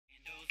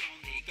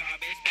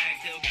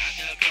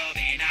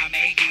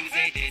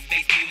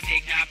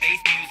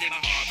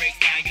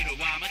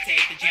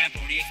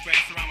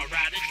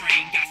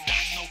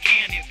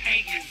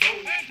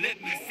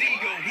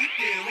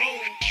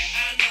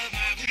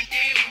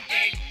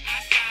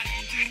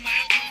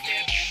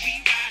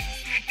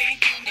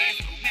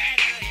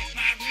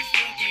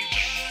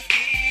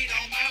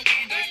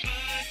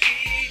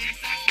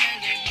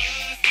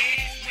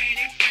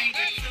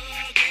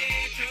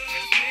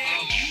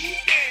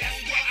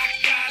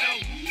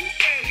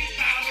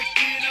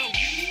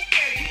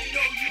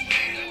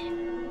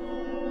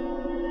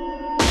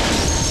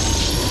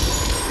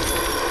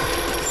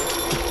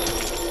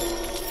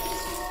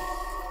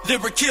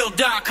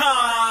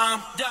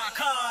Lyrikill.com.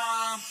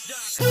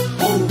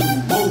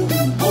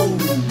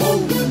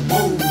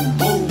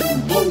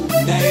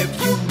 Now if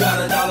you got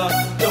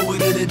 $1, throw it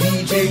to the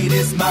DJ.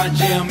 This my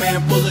jam,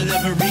 man. Pull it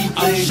up and replay.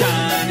 I'm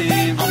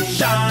shining, I'm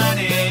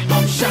shining,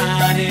 I'm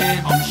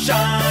shining, I'm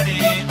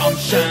shining, I'm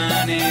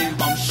shining,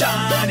 I'm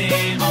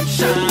shining, I'm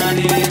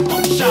shining,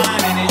 I'm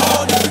shining.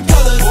 All different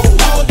colors,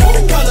 all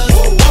different colors,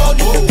 all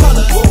different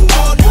colors,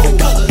 all different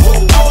colors,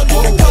 all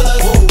different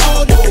colors,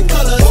 all different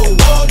colors,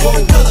 all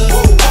different colors,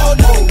 all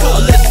different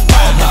colors. Let's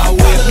ride my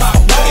way,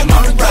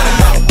 my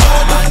ride,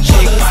 my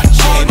chick,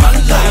 my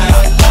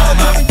life,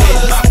 my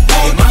fit,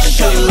 my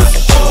shoes.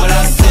 What I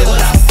say,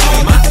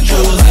 my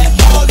jewelry.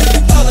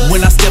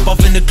 When I step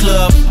off in the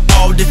club,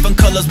 all different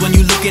colors when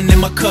you looking in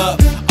my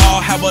cup.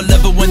 All how I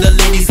love it when the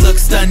ladies look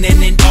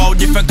stunning in all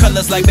different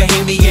colors like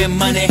Bahamian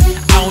money.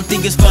 I don't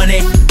think it's funny.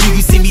 Do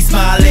you see me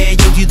smiling?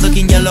 Yo, you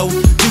looking yellow.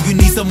 Do you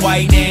need some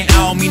white? And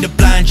I don't mean to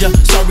blind ya.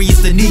 Sorry,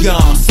 it's the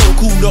neon. So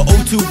cool, the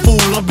O2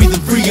 fool. I'm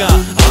breathing freon.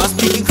 I'm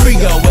speaking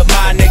Creole with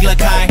my neck like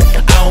high.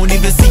 I don't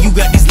even see you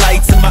got these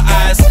lights in my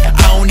eyes. I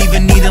don't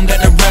even need them. Got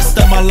the rest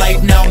of my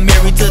life now. I'm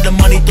married to the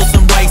money. Throw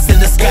some rice in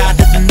the sky.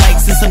 To the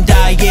nights and some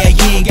die. Yeah,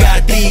 you ain't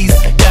got these.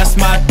 That's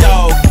my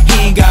dog.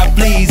 He ain't got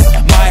fleas.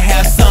 Might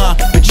have some,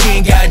 but you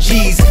ain't got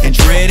G's. And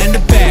dread in the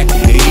back.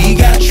 And he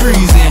got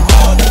trees in.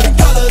 All different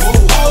colors,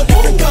 all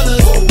different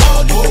colors,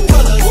 all different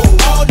colors,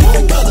 all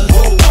different colors,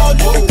 all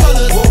different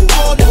colors,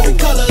 all different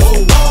colors,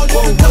 all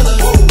different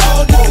colors,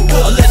 all different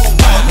colors. Let's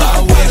ride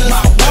my way,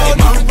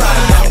 my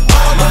ride,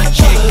 my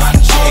chick,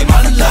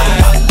 my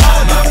life,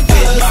 my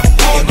fit,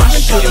 my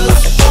shoes.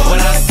 What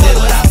I said,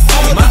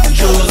 my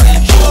jewelry.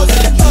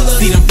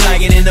 See them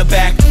flagging in the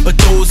back, but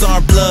those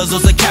aren't bloods,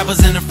 those are cappers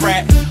in the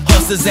frat.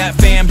 Hustlers at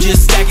fam,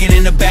 just stacking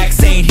in the back,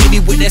 saying hit me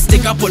with that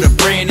stick, I put a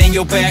brand in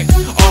your back.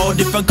 All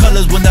different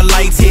colors when the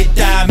lights hit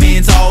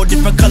diamonds. All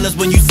different colors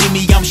when you see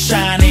me, I'm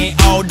shining.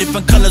 All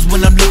different colors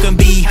when I'm looking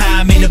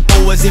behind me. The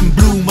boys in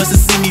blue must have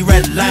seen me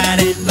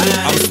redlining.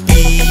 I'm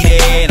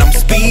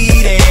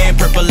speeding,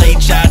 purple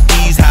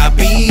HIDs, high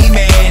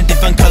beaming.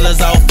 Different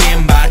colors off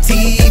in my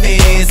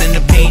TVs, and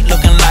the paint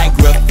looking like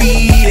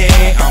graffiti.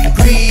 I'm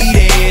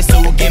greedy,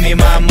 so give me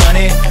my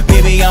money.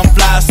 Baby, I'm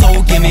fly,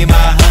 so give me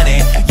my honey.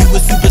 You a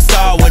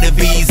superstar with a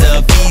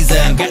visa.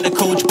 Got the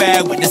coach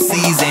bag with the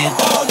season.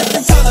 All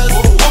different colors,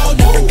 all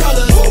different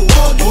colors,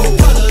 all different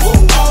colors,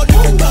 all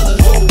different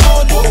colors,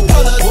 all different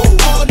colors,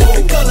 all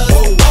different colors,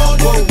 all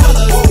different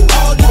colors,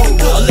 all different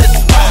colors. Let's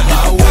ride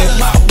my way,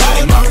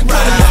 my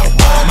ride,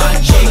 my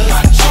chick,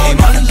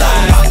 my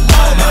life,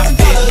 my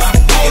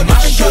fit, my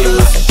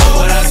shoes.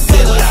 What I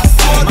said,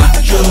 my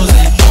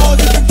jewelry. All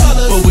different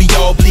colors, but we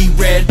all bleed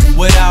red.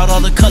 Without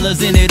all the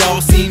colors in it,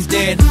 all seems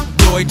dead.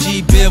 Roy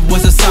G. Biv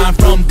was a sign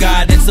from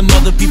God, and some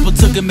other people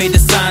took and made the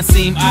sign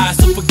seem odd.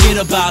 So forget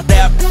about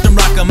that, I'm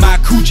rocking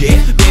my Coogee.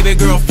 Baby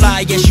girl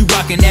fly, yes you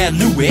rocking that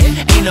Louis.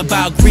 Ain't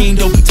about green,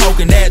 don't be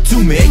talking that to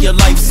me. Your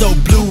life's so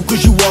blue,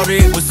 cause you water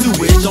it with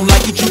sewage. Don't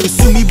like it, you can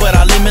sue me, but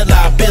I limit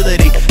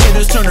liability.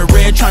 Haters turning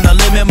red, trying to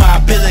limit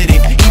my ability.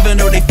 Even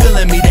though they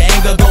feeling me, the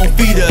anger gon'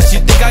 feed us.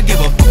 You think I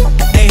give a f***?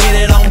 They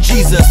hit it on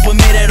Jesus, we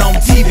made it on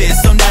TV,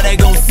 so now they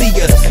gon' see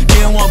us.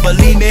 They don't want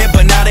believe me,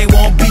 but now they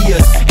won't be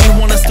us. Ain't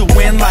want us to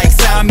win like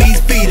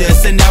Siamese feed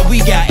us. And now we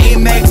got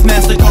Amex,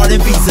 MasterCard,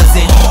 and Visas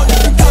in.